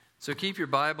So keep your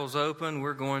Bibles open.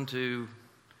 We're going to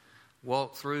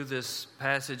walk through this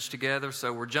passage together.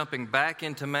 So we're jumping back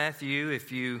into Matthew.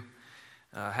 If you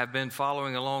have been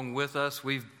following along with us,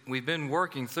 we've been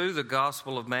working through the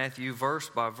Gospel of Matthew,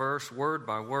 verse by verse, word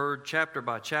by word, chapter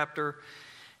by chapter.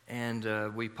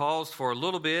 And we paused for a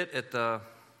little bit at the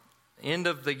end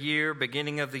of the year,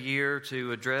 beginning of the year,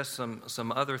 to address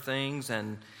some other things.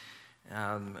 And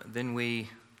then we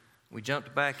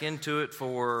jumped back into it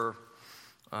for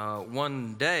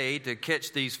one day to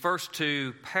catch these first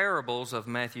two parables of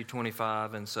Matthew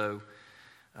 25, and so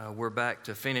we're back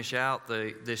to finish out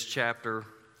this chapter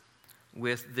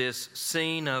with this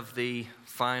scene of the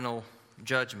final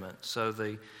judgment. So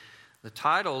the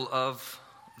title of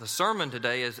the sermon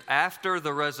today is After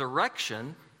the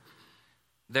Resurrection,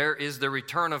 There is the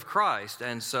Return of Christ.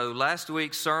 And so last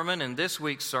week's sermon and this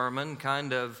week's sermon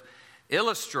kind of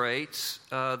illustrates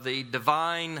the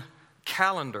divine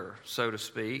calendar, so to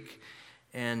speak,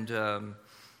 and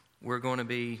we're going to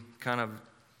be kind of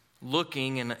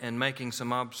looking and making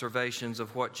some observations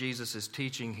of what Jesus is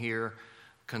teaching here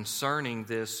concerning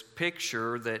this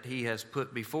picture that he has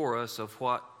put before us of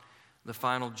what the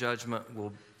final judgment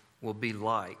will be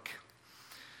like.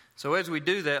 So as we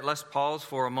do that, let's pause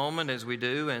for a moment as we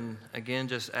do, and again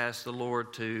just ask the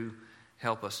Lord to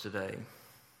help us today.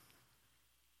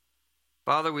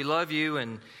 Father, we love you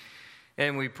and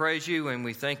we praise you and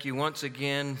we thank you once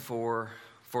again for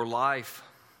life,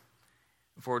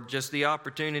 for just the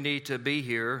opportunity to be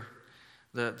here,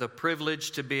 the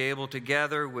privilege to be able to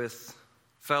gather with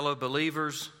fellow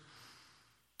believers,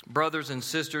 brothers and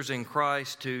sisters in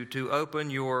Christ, to open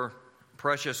your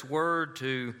precious word,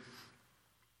 to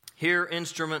hear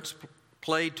instruments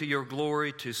played to your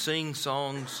glory, to sing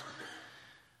songs,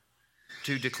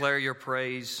 to declare your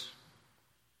praise,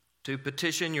 to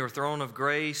petition your throne of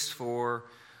grace for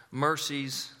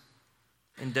mercies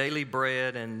and daily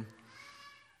bread and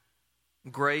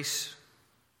grace.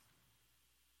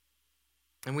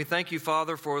 And we thank you,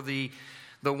 Father, for the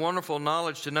wonderful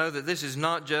knowledge to know that this is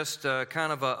not just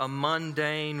kind of a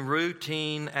mundane,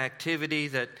 routine activity,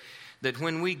 that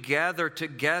when we gather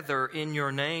together in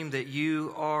your name, that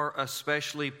you are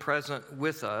especially present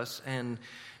with us, and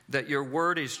that your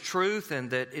word is truth and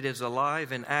that it is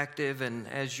alive and active, and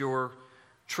as your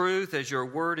truth, as your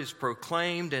word is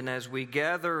proclaimed, and as we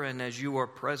gather and as you are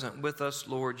present with us,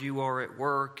 Lord, you are at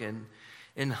work and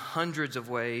in hundreds of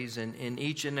ways and in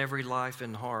each and every life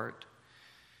and heart.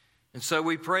 And so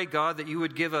we pray, God, that you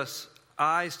would give us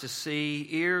eyes to see,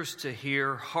 ears to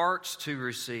hear, hearts to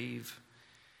receive.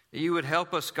 That you would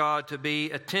help us, God, to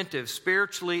be attentive,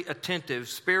 spiritually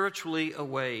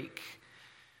awake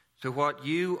to what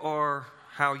you are,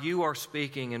 how you are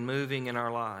speaking and moving in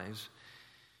our lives.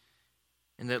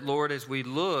 And that, Lord, as we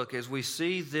look, as we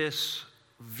see this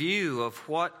view of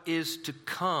what is to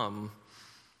come,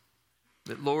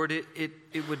 that, Lord,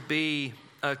 it would be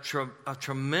a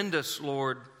tremendous,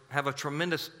 Lord, have a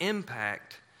tremendous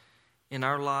impact in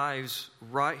our lives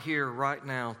right here, right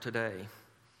now, today.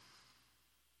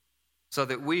 So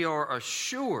that we are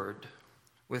assured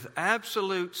with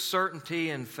absolute certainty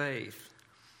and faith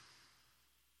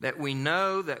that we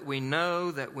know that we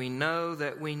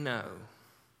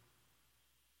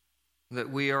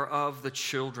are of the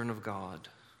children of God,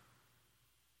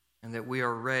 and that we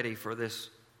are ready for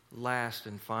this last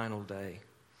and final day.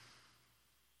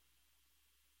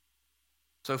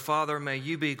 So, Father, may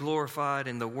you be glorified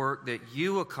in the work that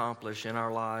you accomplish in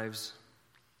our lives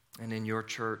and in your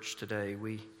church today.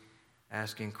 We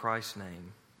ask in Christ's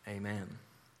name, amen.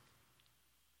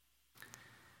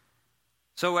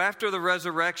 So after the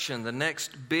resurrection, the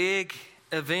next big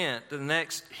event, the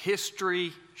next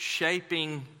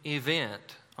history-shaping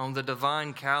event on the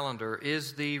divine calendar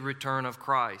is the return of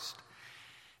Christ.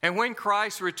 And when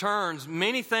Christ returns,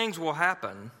 many things will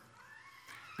happen.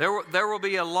 There will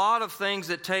be a lot of things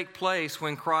that take place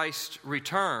when Christ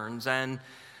returns. And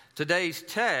today's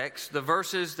text, the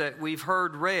verses that we've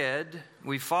heard read,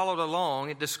 we followed along,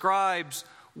 it describes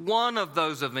one of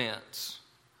those events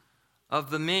of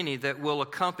the many that will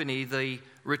accompany the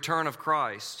return of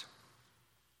Christ.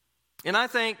 And I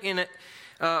think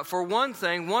for one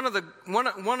thing, one of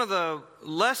the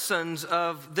lessons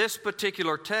of this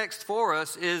particular text for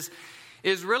us is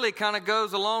really kind of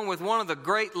goes along with one of the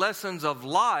great lessons of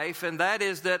life, and that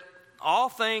is that all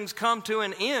things come to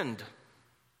an end.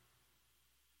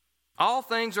 All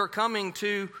things are coming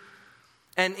to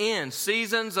an end.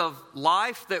 Seasons of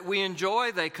life that we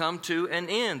enjoy, they come to an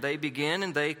end. They begin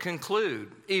and they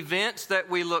conclude. Events that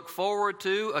we look forward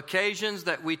to, occasions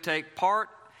that we take part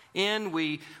in,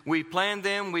 we plan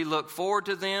them, we look forward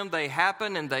to them, they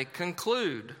happen and they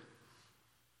conclude.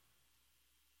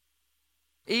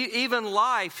 Even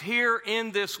life here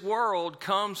in this world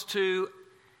comes to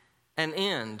an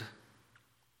end.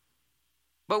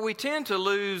 But we tend to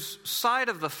lose sight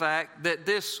of the fact that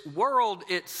this world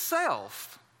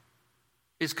itself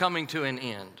is coming to an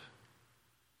end.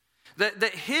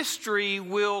 That history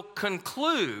will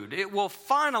conclude, it will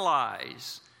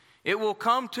finalize, it will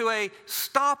come to a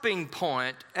stopping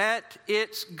point at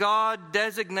its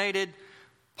God-designated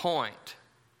point.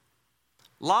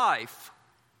 Life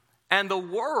and the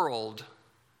world,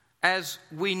 as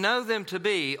we know them to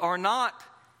be, are not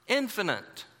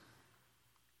infinite.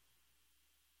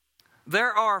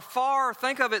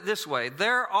 Think of it this way,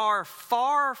 there are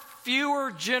far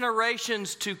fewer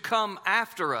generations to come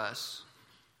after us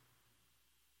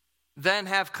than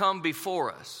have come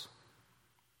before us.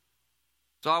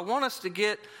 So I want us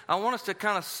to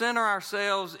kind of center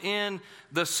ourselves in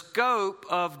the scope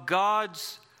of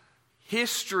God's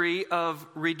history of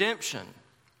redemption.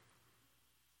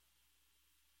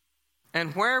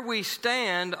 And where we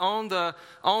stand on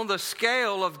the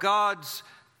scale of God's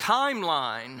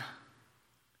timeline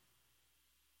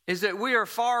is that we are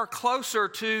far closer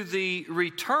to the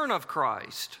return of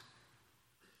Christ.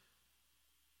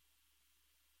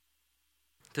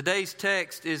 Today's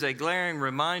text is a glaring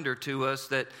reminder to us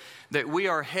that we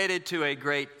are headed to a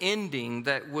great ending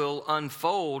that will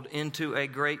unfold into a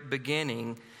great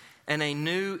beginning and a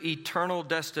new eternal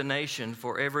destination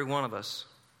for every one of us.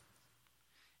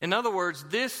 In other words,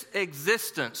 this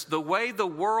existence, the way the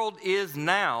world is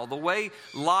now, the way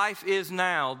life is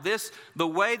now, the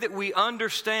way that we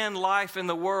understand life in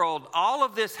the world, all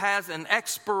of this has an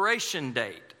expiration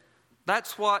date.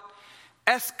 That's what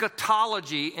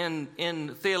eschatology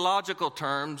in theological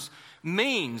terms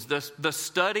means, the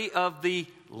study of the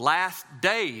last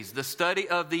days, the study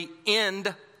of the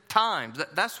end times.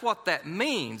 That's what that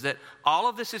means, that all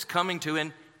of this is coming to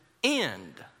an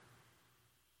end.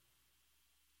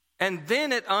 And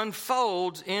then it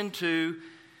unfolds into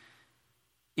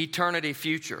eternity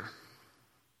future.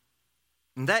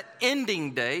 And that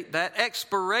ending date, that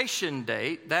expiration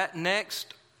date, that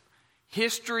next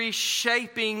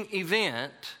history-shaping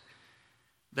event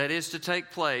that is to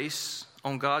take place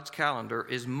on God's calendar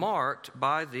is marked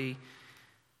by the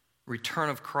return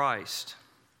of Christ.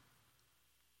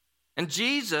 And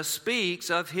Jesus speaks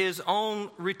of his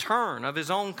own return, of his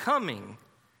own coming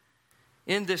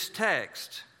in this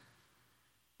text,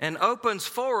 and opens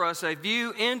for us a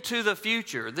view into the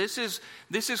future. This is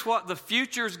what the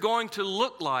future is going to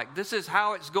look like. This is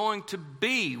how it's going to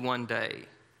be one day.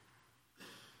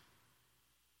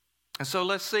 And so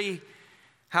let's see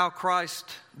how Christ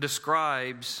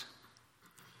describes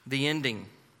the ending.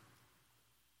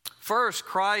 First,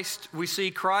 we see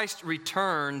Christ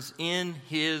returns in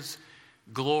his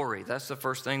glory. That's the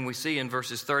first thing we see in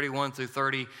verses 31 through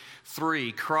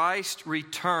 33. Christ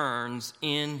returns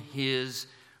in his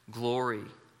glory.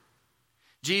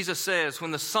 Jesus says,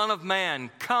 when the Son of Man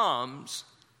comes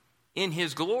in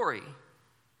his glory.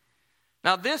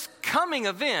 Now, this coming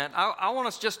event, I want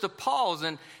us just to pause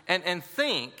and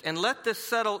think and let this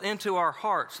settle into our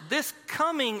hearts. This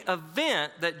coming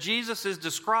event that Jesus is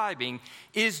describing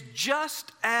is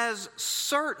just as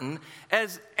certain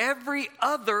as every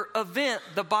other event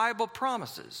the Bible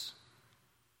promises.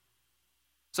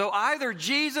 So either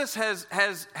Jesus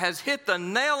has hit the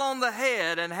nail on the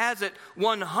head and has it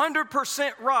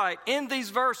 100% right in these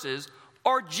verses,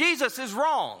 or Jesus is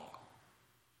wrong.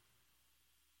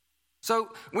 So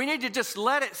we need to just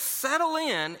let it settle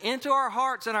into our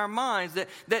hearts and our minds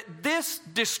that this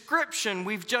description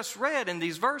we've just read in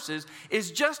these verses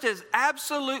is just as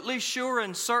absolutely sure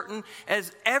and certain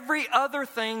as every other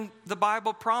thing the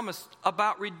Bible promised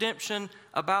about redemption,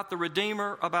 about the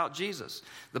Redeemer, about Jesus.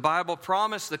 The Bible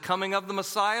promised the coming of the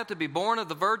Messiah to be born of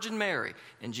the Virgin Mary,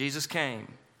 and Jesus came.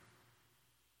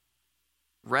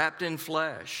 Wrapped in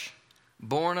flesh,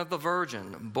 born of the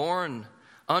Virgin, born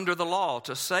under the law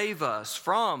to save us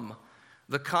from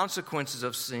the consequences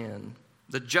of sin,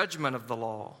 the judgment of the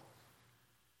law.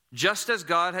 Just as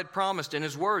God had promised in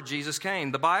his word, Jesus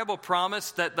came. The Bible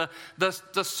promised that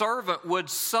the servant would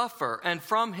suffer, and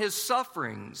from his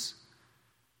sufferings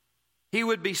he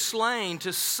would be slain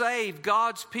to save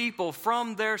God's people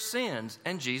from their sins.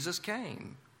 And Jesus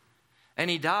came, and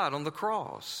he died on the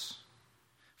cross,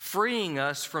 freeing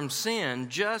us from sin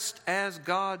just as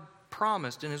God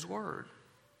promised in his word.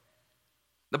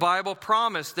 The Bible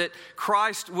promised that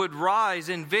Christ would rise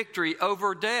in victory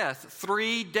over death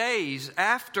 3 days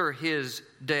after his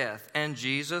death, and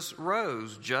Jesus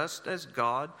rose just as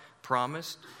God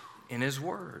promised in his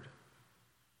word.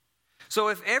 So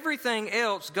if everything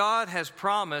else God has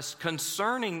promised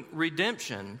concerning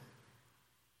redemption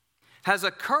has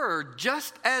occurred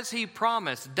just as he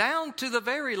promised, down to the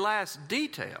very last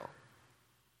detail,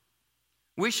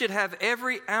 we should have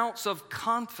every ounce of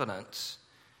confidence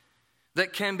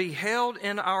that can be held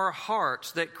in our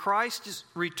hearts that Christ's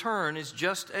return is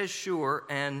just as sure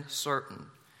and certain.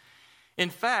 In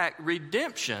fact,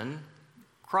 redemption,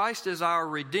 Christ is our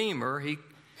Redeemer.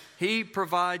 He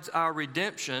provides our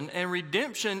redemption, and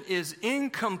redemption is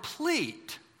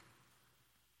incomplete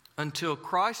until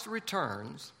Christ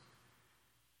returns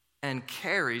and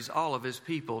carries all of his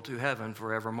people to heaven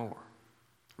forevermore.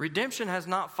 Redemption has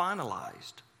not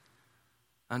finalized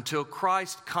until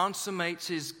Christ consummates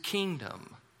his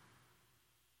kingdom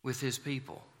with his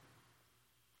people.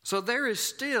 So there is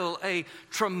still a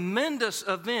tremendous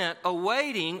event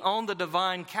awaiting on the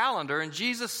divine calendar. And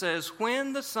Jesus says,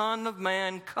 when the Son of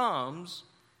Man comes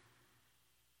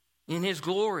in his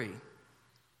glory.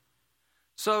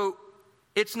 So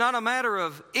it's not a matter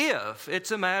of if, it's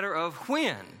a matter of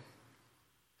when.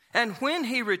 And when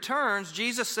he returns,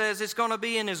 Jesus says it's going to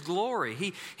be in his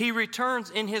glory. He returns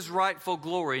in his rightful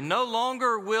glory. No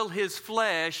longer will his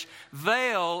flesh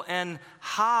veil and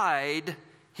hide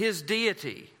his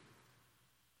deity.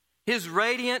 His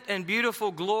radiant and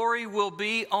beautiful glory will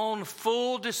be on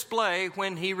full display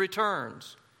when he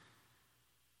returns.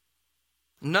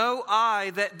 No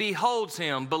eye that beholds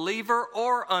him, believer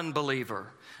or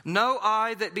unbeliever, no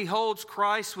eye that beholds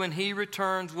Christ when he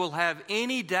returns will have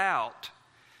any doubt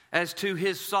as to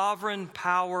his sovereign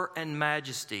power and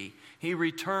majesty. He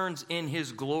returns in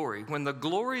his glory. When the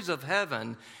glories of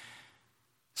heaven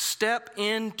step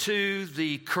into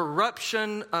the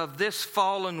corruption of this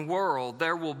fallen world,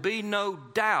 there will be no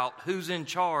doubt who's in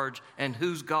charge and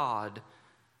who's God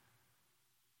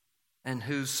and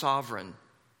who's sovereign.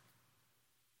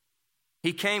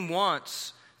 He came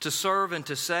once to serve and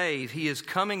to save. He is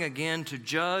coming again to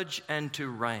judge and to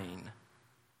reign.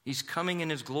 He's coming in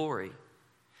his glory.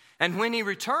 And when he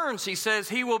returns, he says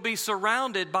he will be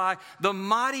surrounded by the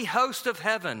mighty host of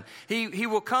heaven. He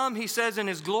will come, he says, in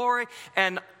his glory,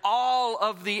 and all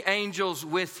of the angels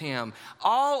with him.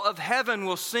 All of heaven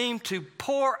will seem to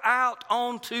pour out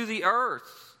onto the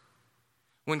earth.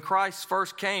 When Christ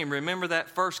first came, remember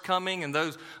that first coming and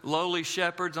those lowly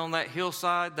shepherds on that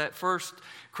hillside, that first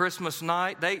Christmas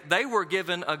night? They were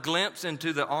given a glimpse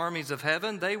into the armies of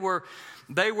heaven. They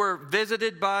were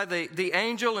visited by the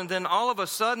angel, and then all of a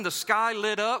sudden the sky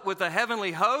lit up with a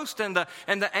heavenly host, and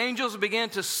the angels began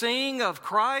to sing of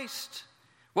Christ.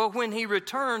 Well, when he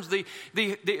returns,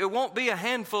 it won't be a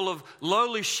handful of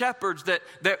lowly shepherds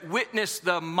that witness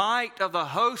the might of the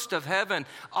host of heaven.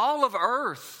 All of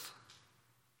earth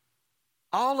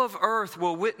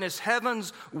will witness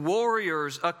heaven's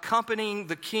warriors accompanying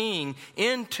the King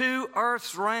into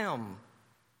earth's realm.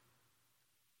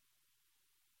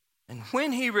 And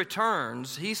when he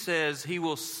returns, he says he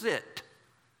will sit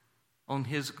on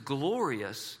his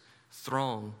glorious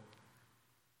throne.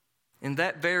 In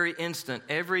that very instant,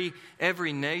 every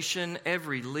nation,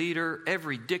 every leader,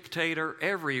 every dictator,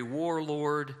 every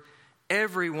warlord,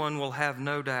 everyone will have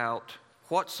no doubt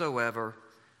whatsoever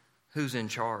who's in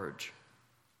charge,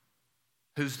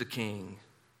 who's the king.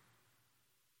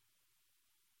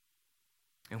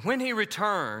 And when he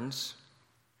returns,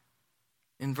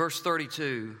 in verse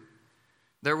 32,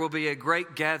 there will be a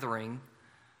great gathering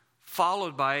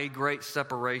followed by a great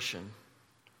separation.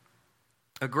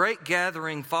 A great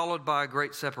gathering followed by a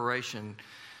great separation.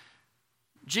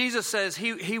 Jesus says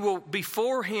he will,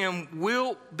 before him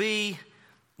will be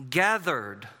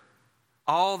gathered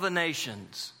all the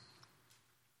nations.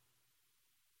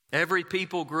 Every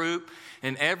people group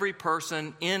and every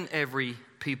person in every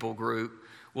people group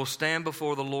will stand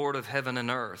before the Lord of heaven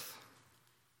and earth.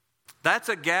 That's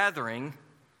a gathering.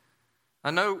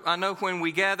 I know when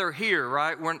we gather here,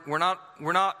 right? We're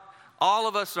not all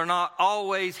of us are not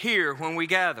always here when we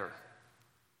gather.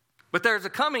 But there's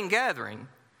a coming gathering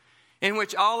in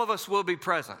which all of us will be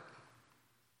present.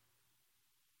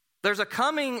 There's a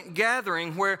coming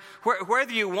gathering where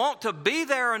whether you want to be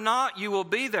there or not, you will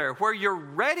be there. Where you're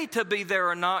ready to be there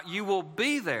or not, you will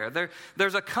be there.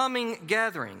 There's a coming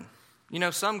gathering. You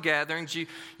know, some gatherings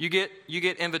you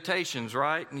get invitations,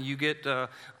 right? And you get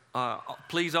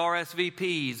please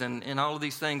RSVPs and all of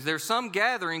these things. There's some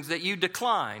gatherings that you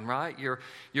decline, right?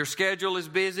 Your schedule is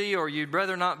busy or you'd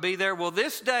rather not be there. Well,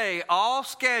 this day all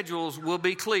schedules will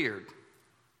be cleared.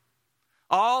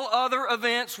 All other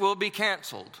events will be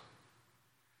canceled.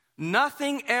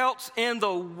 Nothing else in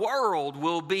the world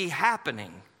will be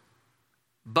happening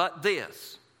but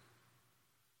this,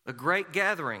 a great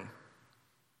gathering.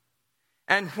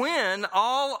 And when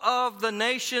all of the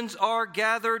nations are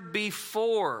gathered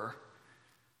before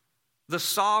the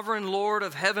sovereign Lord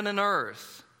of heaven and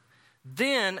earth,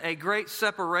 then a great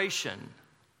separation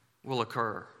will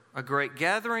occur. A great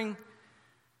gathering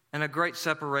and a great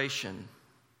separation.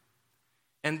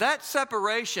 And that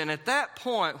separation, at that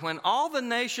point, when all the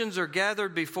nations are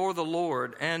gathered before the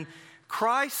Lord, and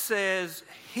Christ says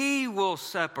He will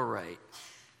separate.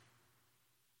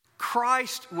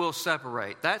 Christ will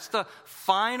separate. That's the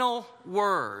final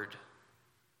word.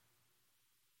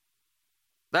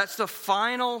 That's the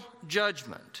final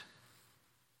judgment.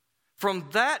 From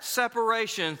that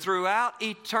separation throughout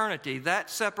eternity, that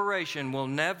separation will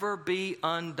never be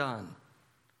undone.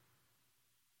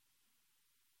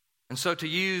 And so, to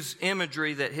use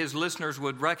imagery that his listeners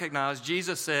would recognize,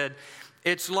 Jesus said,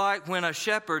 it's like when a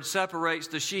shepherd separates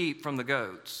the sheep from the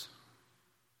goats.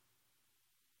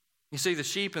 You see, the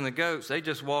sheep and the goats, they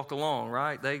just walk along,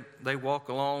 right? They walk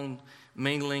along,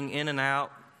 mingling in and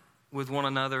out with one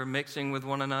another, mixing with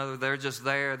one another. They're just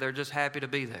there. They're just happy to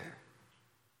be there.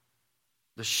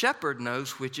 The shepherd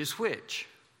knows which is which.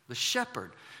 The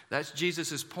shepherd, that's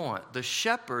Jesus' point. The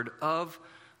shepherd of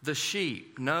the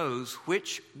sheep knows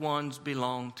which ones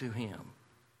belong to him.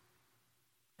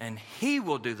 And he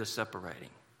will do the separating.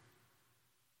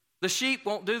 The sheep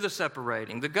won't do the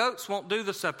separating. The goats won't do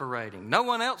the separating. No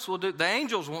one else will do. The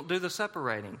angels won't do the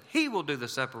separating. He will do the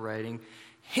separating.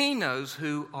 He knows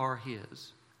who are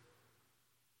his.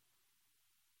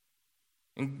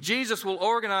 And Jesus will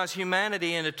organize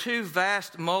humanity into two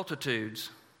vast multitudes.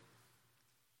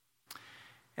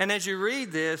 And as you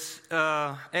read this,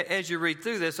 as you read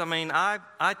through this,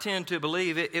 I tend to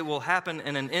believe it will happen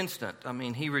in an instant.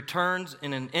 He returns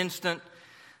in an instant.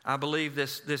 I believe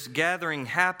this gathering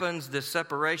happens, this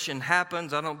separation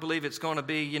happens. I don't believe it's going to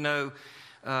be,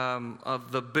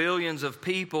 of the billions of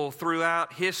people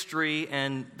throughout history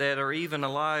and that are even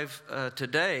alive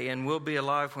today and will be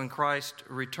alive when Christ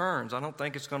returns. I don't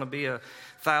think it's going to be a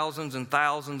thousands and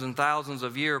thousands and thousands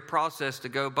of year process to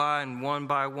go by and one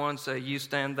by one say, you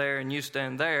stand there and you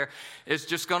stand there. It's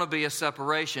just going to be a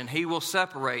separation. He will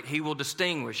separate. He will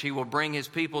distinguish. He will bring his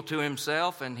people to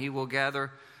himself, and he will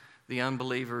gather the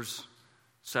unbelievers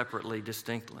separately,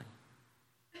 distinctly.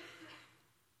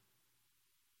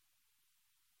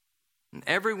 And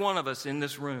every one of us in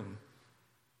this room,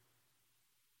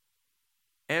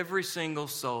 every single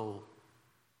soul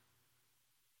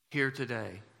here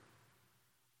today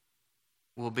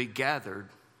will be gathered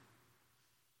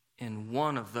in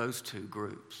one of those two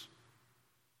groups.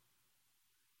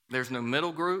 There's no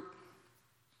middle group.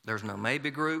 There's no maybe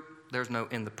group. There's no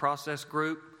in the process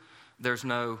group. There's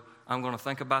no I'm going to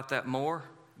think about that more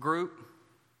group.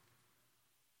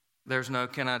 There's no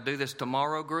can I do this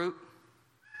tomorrow group.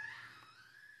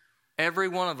 Every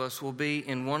one of us will be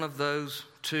in one of those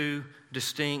two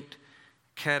distinct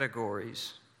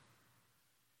categories.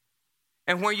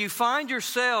 And where you find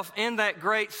yourself in that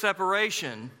great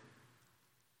separation,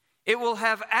 it will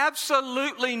have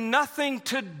absolutely nothing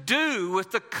to do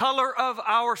with the color of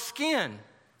our skin.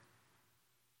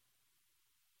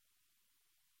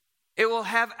 It will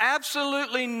have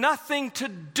absolutely nothing to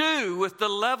do with the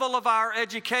level of our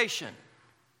education.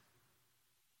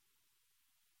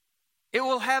 It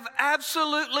will have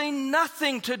absolutely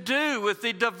nothing to do with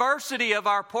the diversity of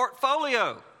our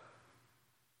portfolio.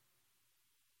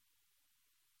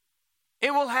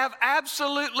 It will have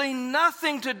absolutely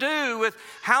nothing to do with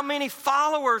how many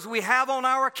followers we have on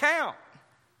our account.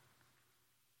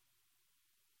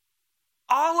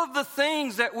 All of the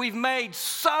things that we've made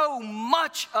so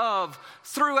much of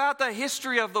throughout the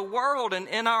history of the world and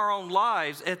in our own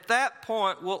lives, at that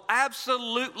point will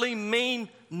absolutely mean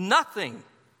nothing.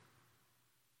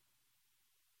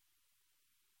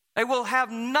 They will have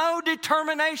no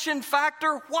determination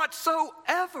factor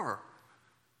whatsoever.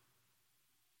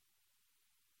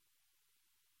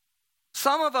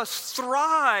 Some of us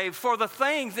thrive for the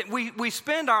things that we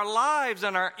spend our lives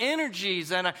and our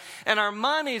energies and our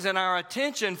monies and our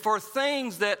attention for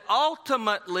things that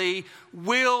ultimately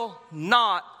will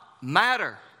not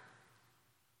matter.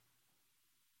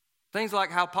 Things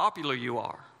like how popular you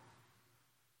are.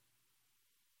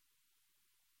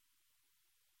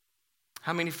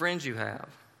 How many friends you have.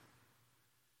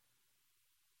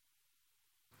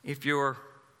 If you're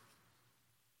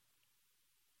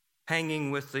hanging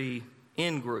with the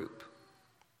in group.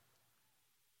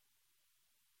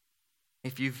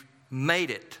 If you've made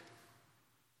it.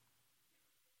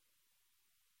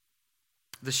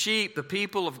 The sheep, the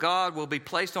people of God, will be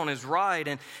placed on his right,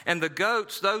 and the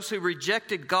goats, those who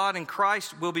rejected God and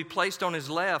Christ, will be placed on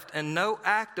his left, and no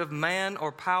act of man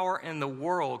or power in the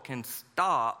world can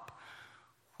stop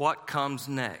what comes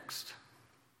next.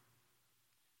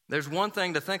 There's one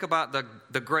thing to think about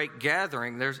the great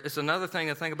gathering. It's another thing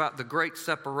to think about the great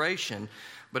separation.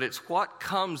 But it's what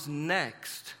comes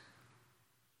next.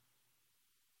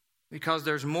 Because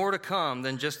there's more to come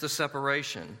than just the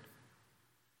separation.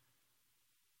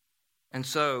 And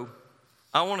so,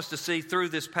 I want us to see through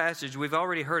this passage. We've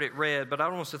already heard it read, but I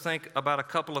want us to think about a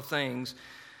couple of things.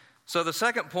 So the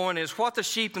second point is what the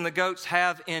sheep and the goats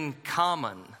have in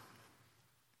common.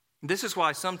 This is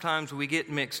why sometimes we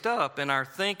get mixed up in our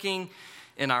thinking,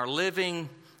 in our living,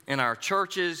 in our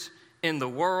churches, in the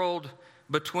world,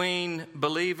 between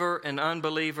believer and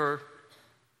unbeliever,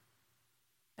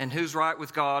 and who's right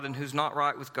with God and who's not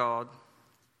right with God.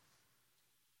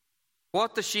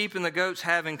 What the sheep and the goats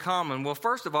have in common? Well,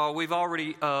 first of all, we've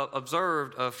already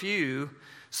observed a few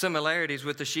similarities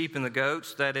with the sheep and the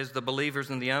goats, that is, the believers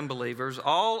and the unbelievers.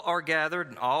 All are gathered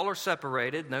and all are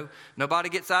separated. Nobody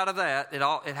gets out of that.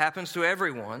 It happens to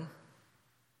everyone.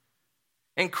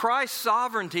 And Christ's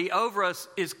sovereignty over us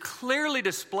is clearly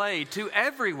displayed to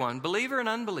everyone, believer and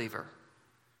unbeliever.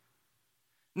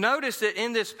 Notice that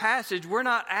in this passage, we're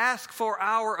not asked for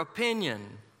our opinion.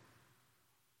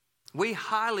 We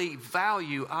highly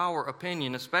value our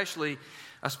opinion, especially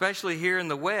here in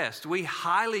the West. We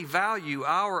highly value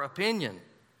our opinion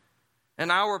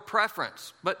and our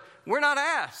preference, but we're not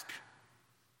asked.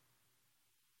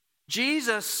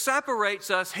 Jesus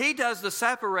separates us. He does the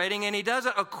separating, and He does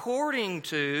it according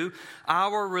to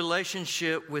our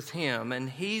relationship with Him. And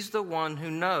He's the one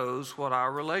who knows what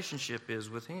our relationship is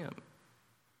with Him.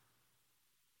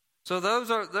 So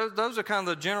those are kind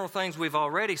of the general things we've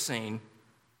already seen.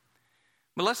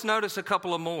 But let's notice a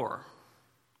couple of more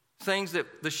things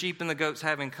that the sheep and the goats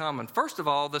have in common. First of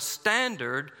all, the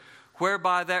standard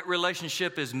whereby that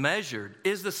relationship is measured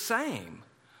is the same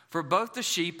for both the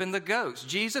sheep and the goats.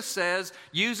 Jesus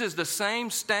uses the same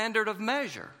standard of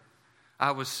measure.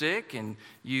 I was sick and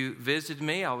you visited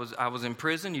me. I was in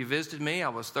prison. You visited me. I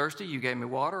was thirsty. You gave me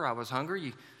water. I was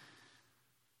hungry.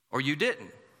 Or you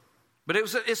didn't. But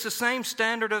it's the same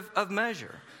standard of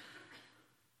measure.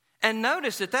 And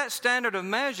notice that standard of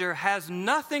measure has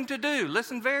nothing to do.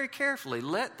 Listen very carefully.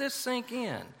 Let this sink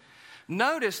in.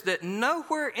 Notice that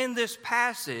nowhere in this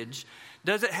passage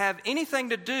does it have anything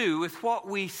to do with what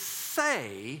we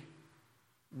say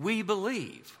we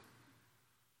believe,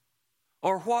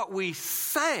 or what we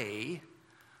say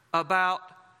about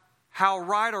how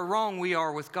right or wrong we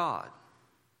are with God,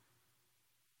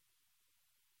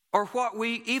 or what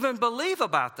we even believe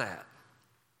about that.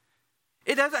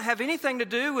 It doesn't have anything to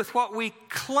do with what we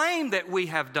claim that we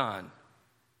have done.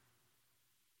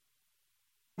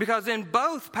 Because in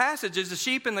both passages, the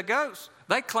sheep and the goats,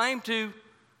 they claim to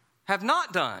have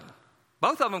not done.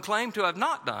 Both of them claim to have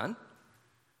not done.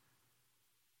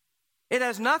 It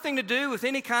has nothing to do with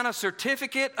any kind of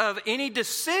certificate of any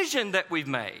decision that we've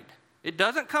made. It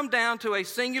doesn't come down to a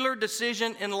singular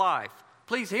decision in life.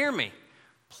 Please hear me.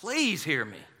 Please hear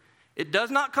me. It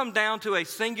does not come down to a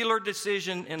singular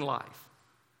decision in life.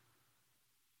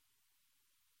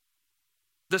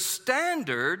 The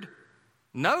standard,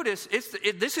 notice,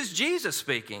 this is Jesus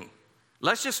speaking.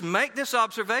 Let's just make this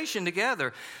observation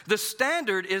together. The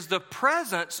standard is the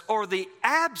presence or the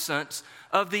absence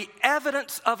of the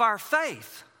evidence of our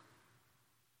faith.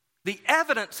 The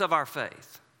evidence of our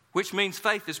faith, which means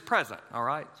faith is present, all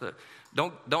right? So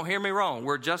don't hear me wrong.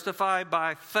 We're justified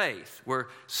by faith. We're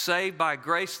saved by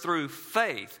grace through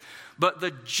faith. But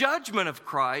the judgment of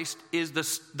Christ is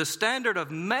the standard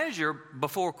of measure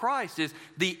before Christ is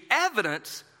the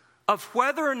evidence of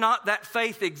whether or not that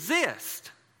faith exists.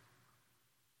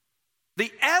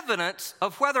 The evidence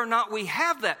of whether or not we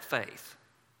have that faith.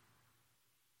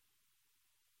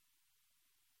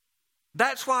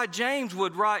 That's why James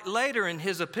would write later in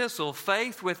his epistle,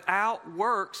 faith without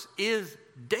works is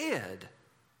dead.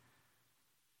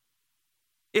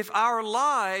 If our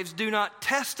lives do not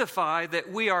testify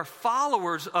that we are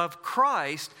followers of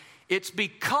Christ, it's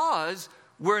because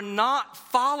we're not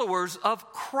followers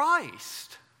of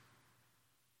Christ.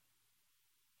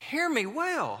 Hear me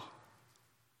well.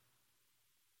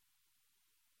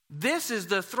 This is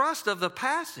the thrust of the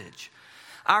passage.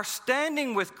 Our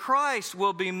standing with Christ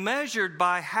will be measured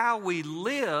by how we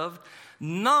lived,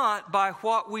 not by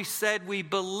what we said we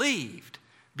believed.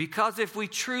 Because if we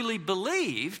truly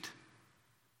believed,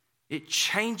 it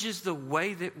changes the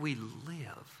way that we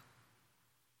live.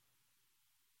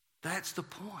 That's the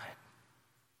point.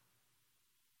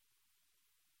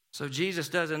 So Jesus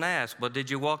doesn't ask, well, did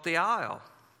you walk the aisle?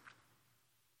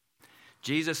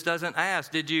 Jesus doesn't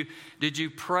ask, did you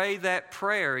pray that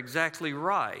prayer exactly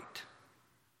right?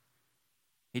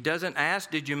 He doesn't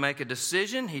ask, did you make a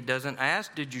decision? He doesn't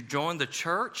ask, did you join the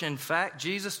church? In fact,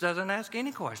 Jesus doesn't ask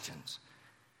any questions.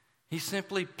 He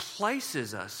simply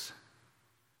places us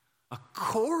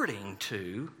according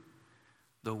to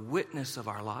the witness of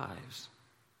our lives.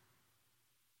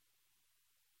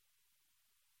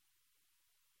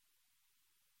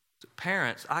 So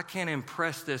parents, I can't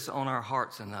impress this on our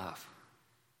hearts enough.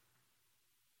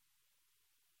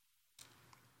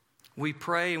 We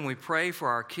pray and we pray for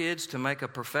our kids to make a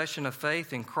profession of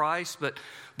faith in Christ, but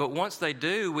once they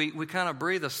do, we kind of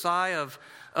breathe a sigh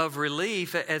of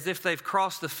relief as if they've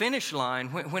crossed the finish line,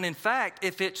 when in fact,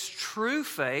 if it's true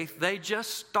faith, they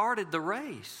just started the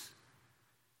race.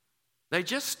 They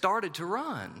just started to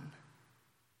run.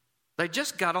 They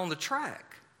just got on the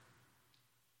track.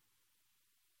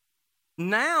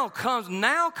 Now comes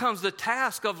the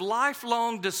task of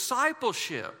lifelong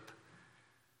discipleship,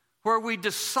 where we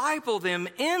disciple them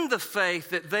in the faith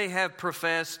that they have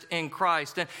professed in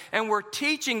Christ. And we're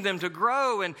teaching them to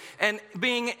grow and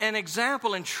being an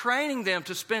example and training them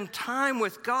to spend time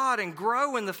with God and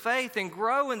grow in the faith and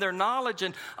grow in their knowledge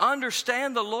and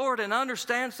understand the Lord and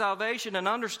understand salvation and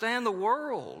understand the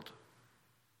world.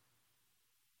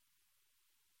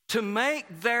 To make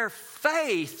their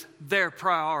faith their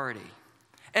priority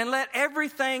and let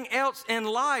everything else in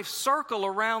life circle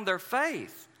around their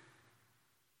faith.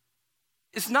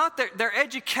 It's not their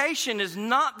education is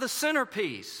not the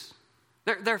centerpiece.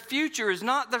 Their future is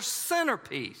not their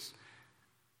centerpiece.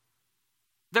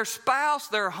 Their spouse,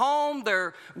 their home,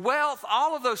 their wealth,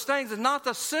 all of those things is not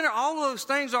the center. All of those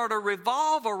things are to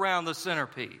revolve around the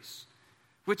centerpiece,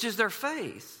 which is their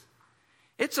faith.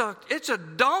 It's a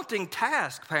daunting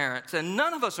task, parents, and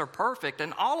none of us are perfect,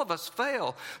 and all of us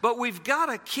fail. But we've got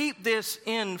to keep this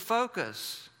in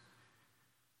focus.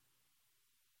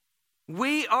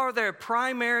 We are their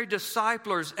primary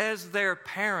disciplers as their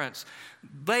parents.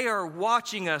 They are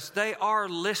watching us. They are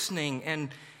listening. And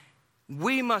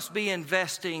we must be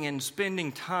investing and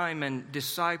spending time and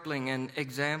discipling and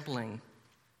exampling.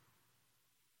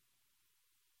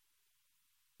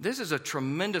 This is a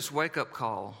tremendous wake-up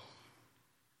call.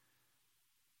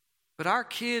 But our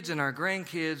kids and our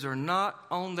grandkids are not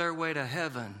on their way to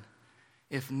heaven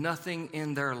if nothing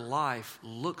in their life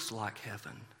looks like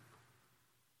heaven.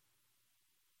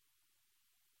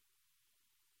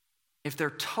 If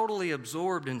they're totally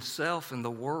absorbed in self and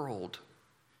the world.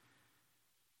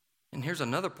 And here's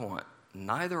another point.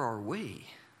 Neither are we.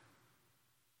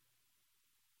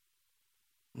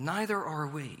 Neither are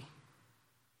we.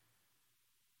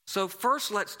 So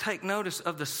first, let's take notice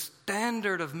of the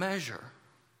standard of measure.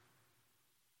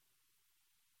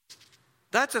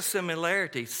 That's a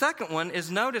similarity. Second one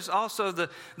is notice also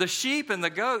the sheep and the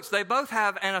goats. They both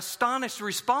have an astonished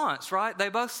response, right? They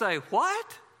both say,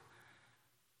 what?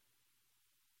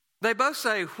 They both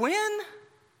say, when?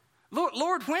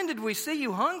 Lord, when did we see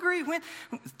you hungry? When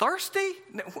thirsty?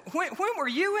 When were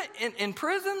you in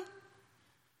prison?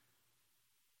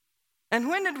 And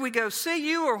when did we go see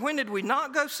you, or when did we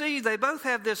not go see you? They both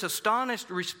have this astonished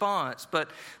response,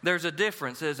 but there's a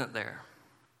difference, isn't there?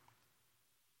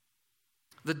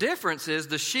 The difference is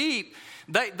the sheep,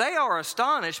 they are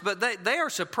astonished, but they are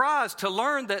surprised to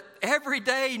learn that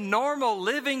everyday normal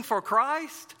living for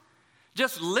Christ,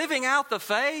 just living out the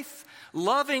faith,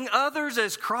 loving others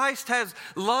as Christ has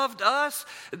loved us,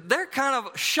 they're kind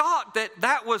of shocked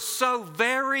that was so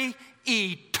very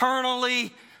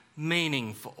eternally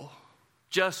meaningful.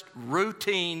 Just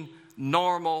routine,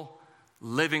 normal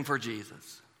living for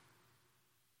Jesus.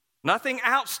 Nothing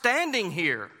outstanding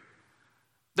here.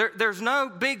 There's no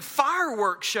big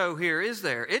fireworks show here, is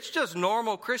there? It's just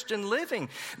normal Christian living.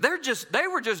 They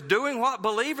were just doing what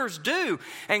believers do.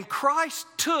 And Christ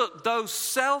took those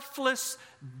selfless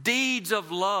deeds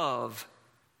of love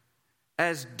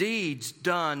as deeds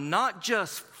done not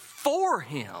just for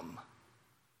Him,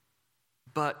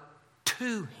 but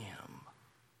to Him.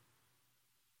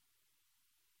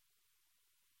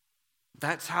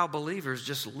 That's how believers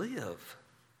just live.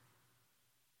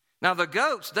 Now, the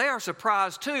goats, they are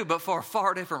surprised too, but for a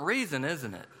far different reason,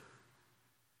 isn't it?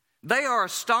 They are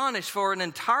astonished for an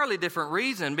entirely different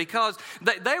reason, because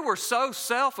they were so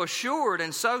self-assured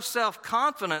and so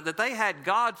self-confident that they had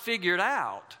God figured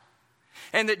out.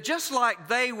 And that just like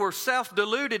they were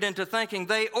self-deluded into thinking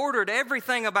they ordered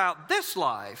everything about this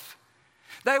life,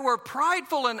 they were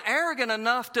prideful and arrogant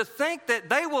enough to think that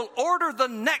they will order the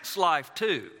next life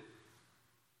too.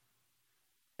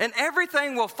 And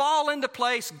everything will fall into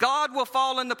place. God will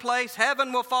fall into place.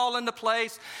 Heaven will fall into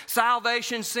place.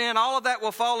 Salvation, sin, all of that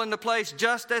will fall into place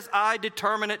just as I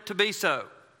determine it to be so.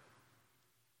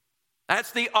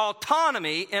 That's the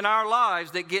autonomy in our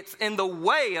lives that gets in the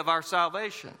way of our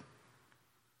salvation.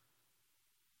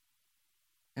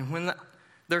 And when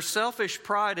their selfish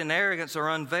pride and arrogance are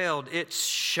unveiled, it's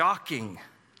shocking.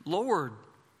 Lord,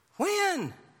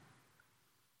 when?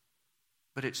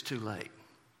 But it's too late.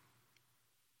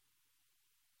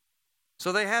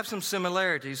 So they have some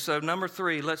similarities. So number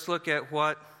 3, let's look at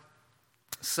what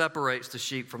separates the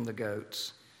sheep from the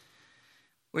goats.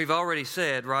 We've already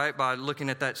said, right, by looking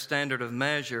at that standard of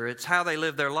measure, it's how they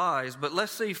live their lives. But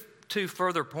let's see 2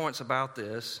 further points about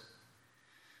this.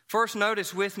 First,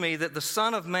 notice with me that the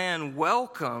Son of Man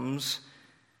welcomes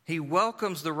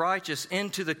the righteous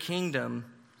into the kingdom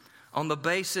on the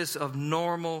basis of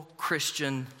normal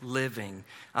Christian living.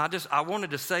 I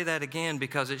wanted to say that again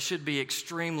because it should be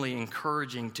extremely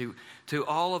encouraging to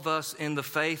all of us in the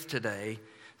faith today,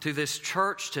 to this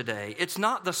church today. It's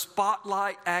not the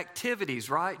spotlight activities,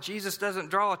 right? Jesus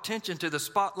doesn't draw attention to the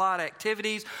spotlight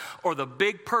activities or the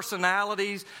big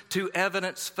personalities to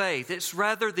evidence faith. It's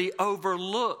rather the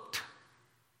overlooked.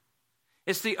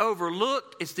 It's the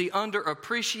overlooked, it's the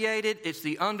underappreciated, it's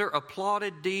the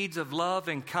underapplauded deeds of love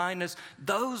and kindness.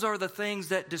 Those are the things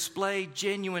that display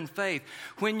genuine faith.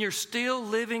 When you're still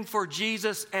living for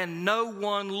Jesus and no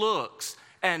one looks,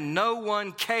 and no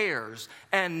one cares,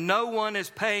 and no one is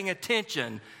paying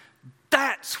attention,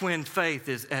 that's when faith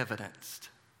is evidenced.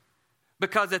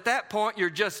 Because at that point, you're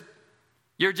just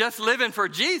living for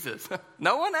Jesus,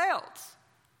 no one else.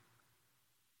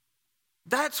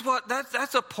 That's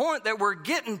a point that we're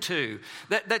getting to,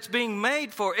 that's being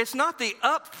made for. It's not the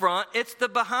upfront, it's the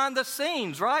behind the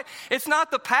scenes, right? It's not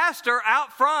the pastor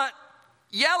out front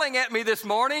yelling at me this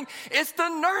morning. It's the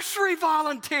nursery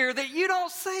volunteer that you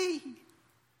don't see.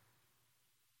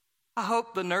 I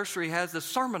hope the nursery has the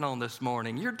sermon on this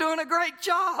morning. You're doing a great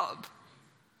job.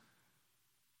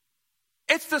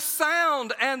 It's the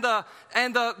sound and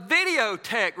the video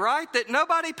tech, right, that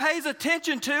nobody pays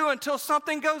attention to until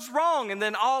something goes wrong, and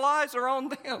then all eyes are on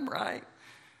them, right?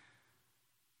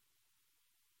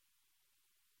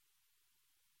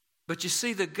 But you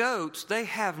see, the goats, they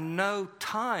have no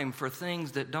time for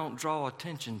things that don't draw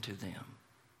attention to them.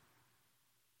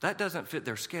 That doesn't fit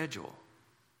their schedule.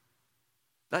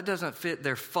 That doesn't fit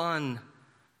their fun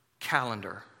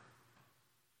calendar.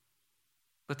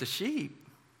 But the sheep,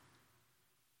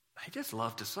 they just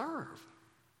love to serve.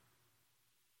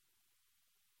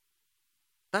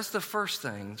 That's the first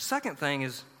thing. Second thing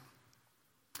is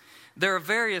there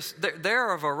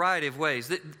are a variety of ways.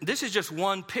 This is just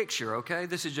one picture, okay?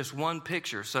 This is just one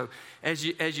picture. So as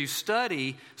you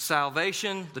study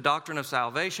salvation, the doctrine of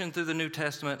salvation through the New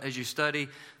Testament, as you study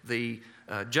the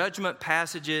judgment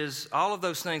passages, all of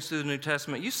those things through the New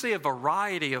Testament, you see a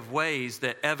variety of ways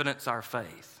that evidence our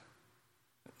faith.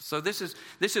 So this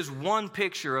is one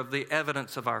picture of the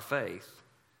evidence of our faith.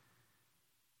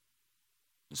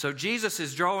 So Jesus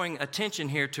is drawing attention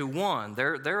here to one.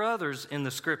 There are others in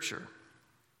the Scripture.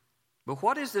 But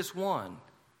what is this one?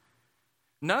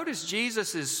 Notice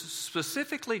Jesus is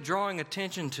specifically drawing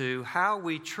attention to how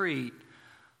we treat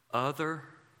other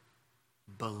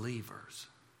believers.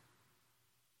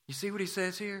 You see what he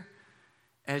says here?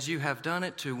 As you have done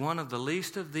it to one of the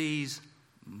least of these,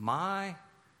 my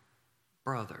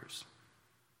brothers,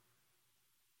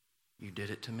 you did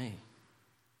it to me.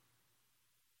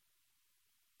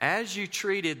 As you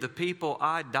treated the people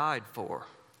I died for,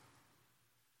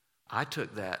 I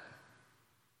took that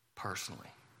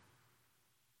personally.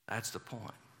 That's the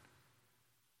point.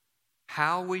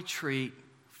 How we treat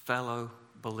fellow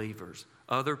believers,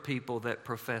 other people that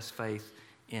profess faith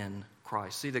in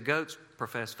Christ. See, the goats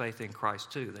profess faith in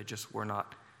Christ too. They just were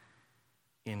not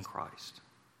in Christ.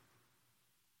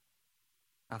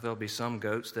 Now, there'll be some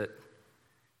goats that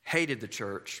hated the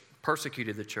church,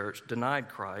 persecuted the church, denied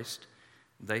Christ.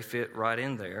 They fit right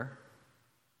in there.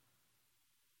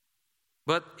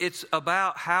 But it's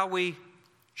about how we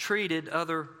treated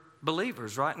other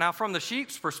believers, right? Now, from the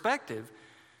sheep's perspective,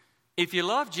 if you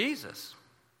love Jesus,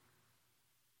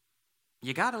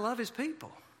 you got to love his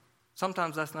people.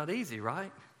 Sometimes that's not easy,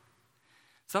 right?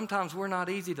 Sometimes we're not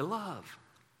easy to love.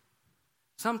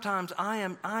 Sometimes I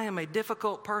am a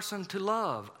difficult person to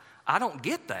love. I don't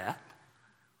get that,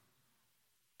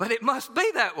 but it must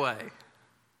be that way.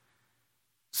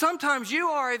 Sometimes you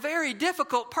are a very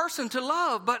difficult person to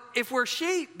love, but if we're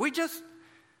sheep,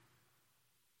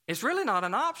 it's really not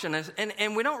an option.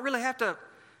 And we don't really have to,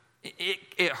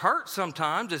 it hurts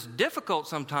sometimes, it's difficult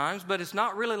sometimes, but it's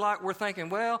not really like we're thinking,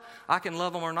 well, I can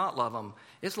love them or not love them.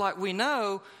 It's like we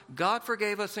know God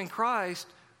forgave us in Christ.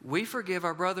 We forgive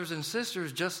our brothers and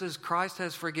sisters just as Christ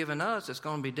has forgiven us. It's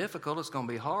going to be difficult. It's going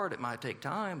to be hard. It might take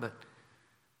time, but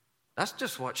That's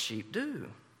just what sheep do.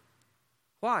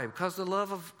 Why? Because the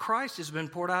love of Christ has been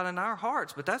poured out in our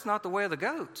hearts, but that's not the way of the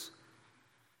goats.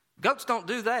 Goats don't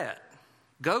do that.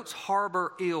 Goats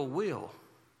harbor ill will.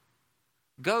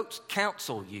 Goats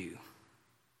counsel you.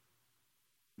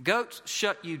 Goats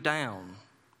shut you down.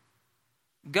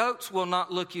 Goats will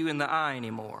not look you in the eye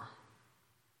anymore.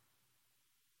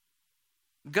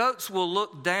 Goats will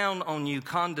look down on you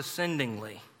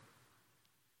condescendingly.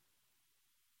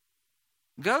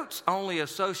 Goats only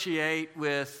associate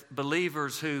with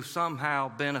believers who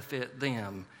somehow benefit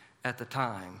them at the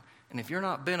time. And if you're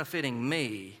not benefiting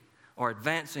me or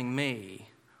advancing me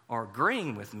or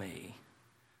agreeing with me,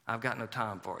 I've got no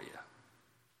time for you.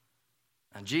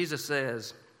 And Jesus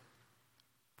says,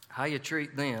 how you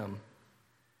treat them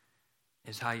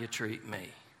is how you treat me.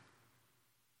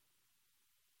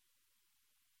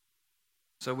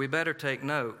 So we better take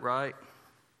note, right?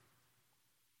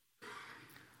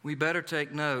 We better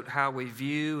take note how we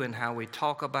view and how we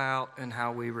talk about and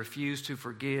how we refuse to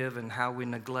forgive and how we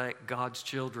neglect God's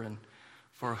children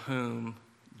for whom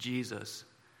Jesus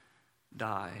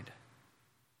died.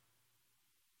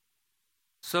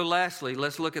 So lastly,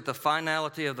 let's look at the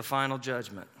finality of the final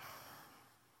judgment.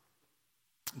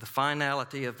 The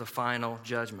finality of the final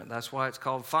judgment. That's why it's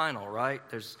called final, right?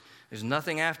 There's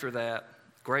nothing after that.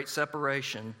 Great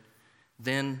separation,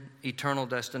 then eternal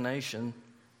destination.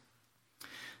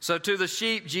 So to the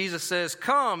sheep, Jesus says,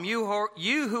 come, you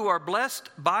who are blessed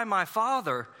by my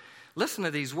Father. Listen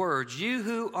to these words. You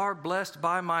who are blessed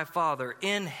by my Father,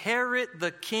 inherit the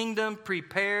kingdom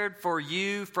prepared for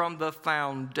you from the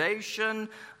foundation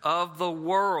of the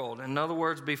world. In other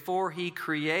words, before he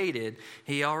created,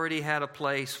 he already had a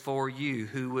place for you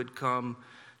who would come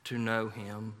to know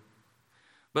him.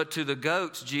 But to the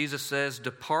goats, Jesus says,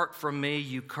 depart from me,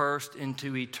 you cursed,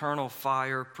 into eternal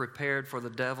fire prepared for the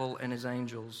devil and his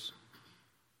angels.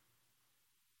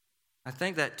 I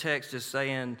think that text is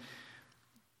saying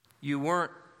you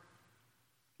weren't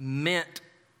meant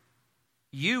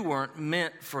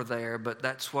for there, but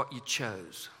that's what you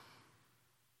chose.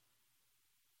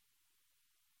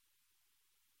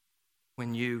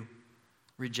 When you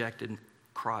rejected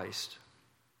Christ.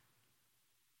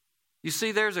 You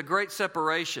see, there's a great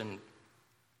separation.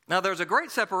 Now, there's a great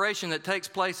separation that takes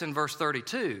place in verse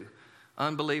 32,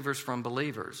 unbelievers from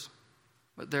believers.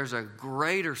 But there's a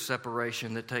greater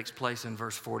separation that takes place in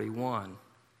verse 41,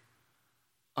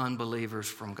 unbelievers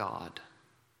from God.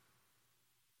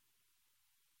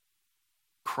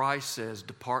 Christ says,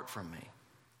 depart from me.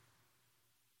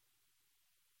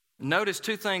 Notice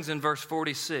two things in verse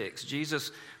 46.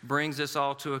 Jesus brings this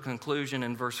all to a conclusion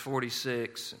in verse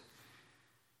 46.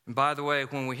 And by the way,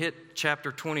 when we hit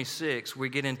chapter 26, we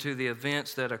get into the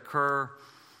events that occur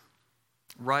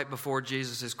right before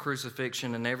Jesus'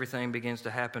 crucifixion, and everything begins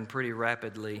to happen pretty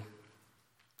rapidly.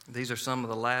 These are some of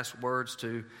the last words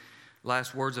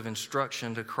of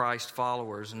instruction to Christ's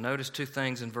followers. And notice two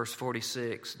things in verse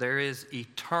 46. There is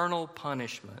eternal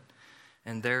punishment,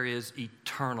 and there is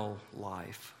eternal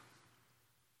life.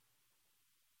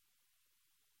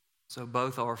 So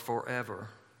both are forever.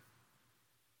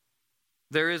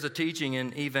 There is a teaching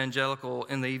in the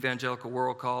evangelical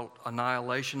world called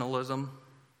annihilationism.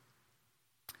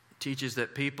 It teaches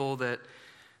that people that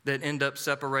end up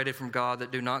separated from God,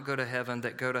 that do not go to heaven,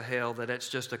 that go to hell, that it's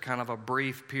just a kind of a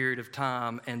brief period of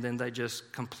time and then they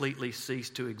just completely cease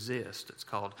to exist. It's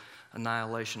called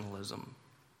annihilationism.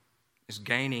 It's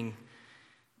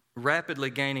rapidly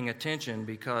gaining attention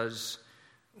because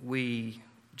we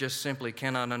just simply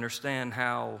cannot understand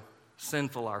how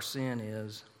sinful our sin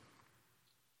is.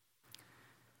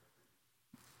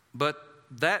 But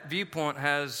that viewpoint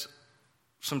has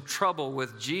some trouble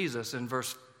with Jesus in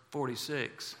verse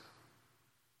 46.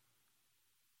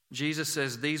 Jesus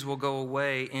says these will go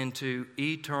away into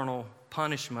eternal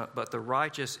punishment, but the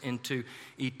righteous into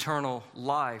eternal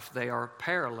life. They are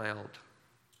paralleled.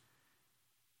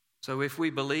 So if we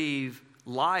believe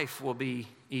life will be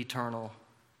eternal,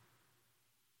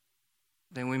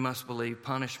 then we must believe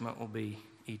punishment will be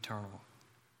eternal.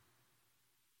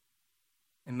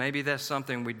 And maybe that's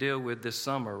something we deal with this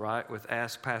summer, right? With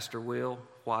Ask Pastor Will,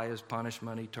 why is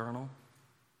punishment eternal?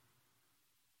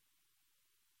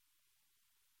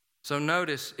 So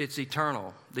notice it's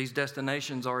eternal. These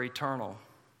destinations are eternal.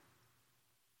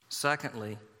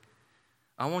 Secondly,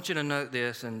 I want you to note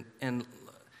this and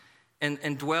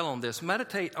dwell on this.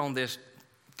 Meditate on this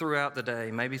throughout the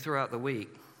day, maybe throughout the week.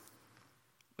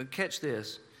 But catch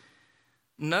this.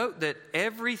 Note that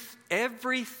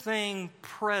everything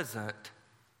present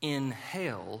in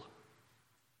hell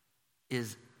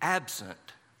is absent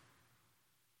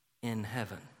in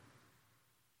heaven.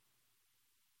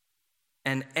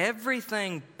 and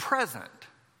everything present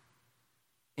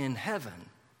in heaven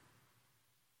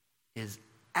is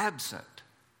absent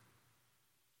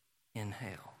in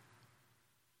hell.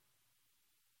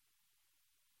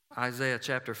 Isaiah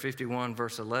chapter 51,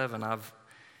 verse 11, I've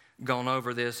gone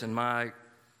over this in my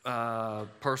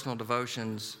personal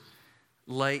devotions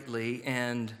lately,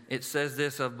 and it says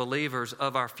this of believers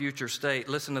of our future state.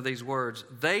 Listen to these words.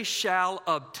 They shall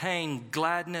obtain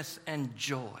gladness and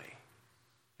joy.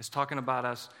 It's talking about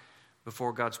us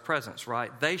before God's presence,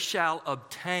 right? They shall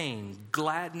obtain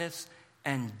gladness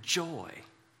and joy.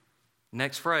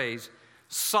 Next phrase,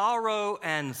 sorrow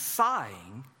and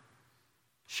sighing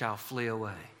shall flee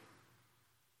away.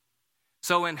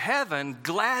 So in heaven,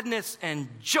 gladness and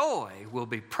joy will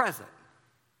be present.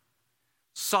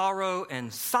 Sorrow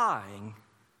and sighing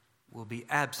will be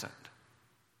absent.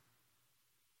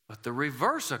 But the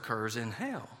reverse occurs in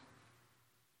hell.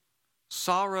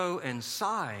 Sorrow and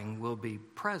sighing will be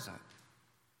present.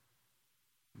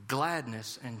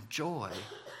 Gladness and joy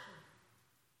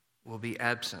will be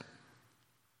absent.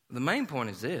 The main point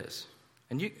is this,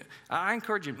 and I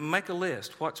encourage you to make a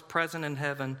list. What's present in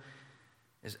heaven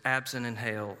is absent in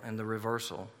hell, and the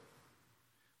reversal.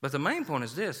 But the main point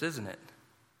is this, isn't it?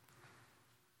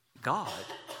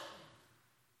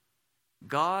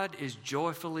 God is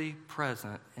joyfully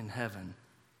present in heaven,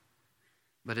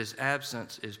 but his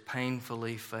absence is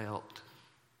painfully felt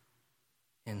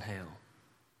in hell.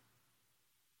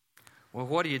 Well,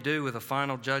 what do you do with a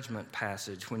final judgment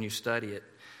passage when you study it?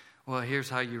 Well, here's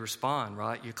how you respond,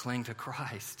 right? You cling to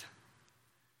Christ.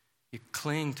 You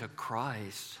cling to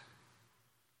Christ.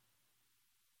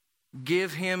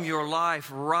 Give him your life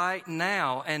right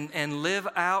now and live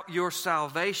out your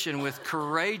salvation with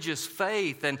courageous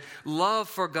faith and love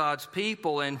for God's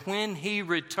people. And when he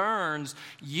returns,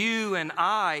 you and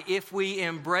I, if we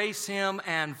embrace him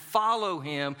and follow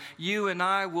him, you and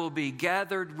I will be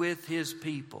gathered with his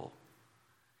people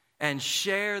and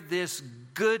share this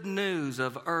good news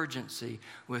of urgency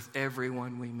with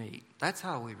everyone we meet. That's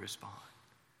how we respond.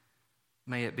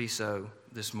 May it be so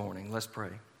this morning. Let's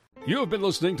pray. You have been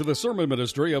listening to the sermon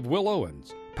ministry of Will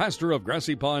Owens, pastor of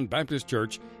Grassy Pond Baptist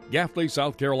Church, Gaffney,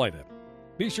 South Carolina.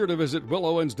 Be sure to visit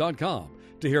willowens.com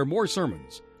to hear more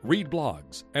sermons, read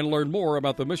blogs, and learn more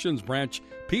about the missions branch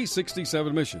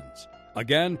P67 Missions.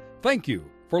 Again, thank you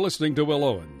for listening to Will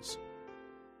Owens.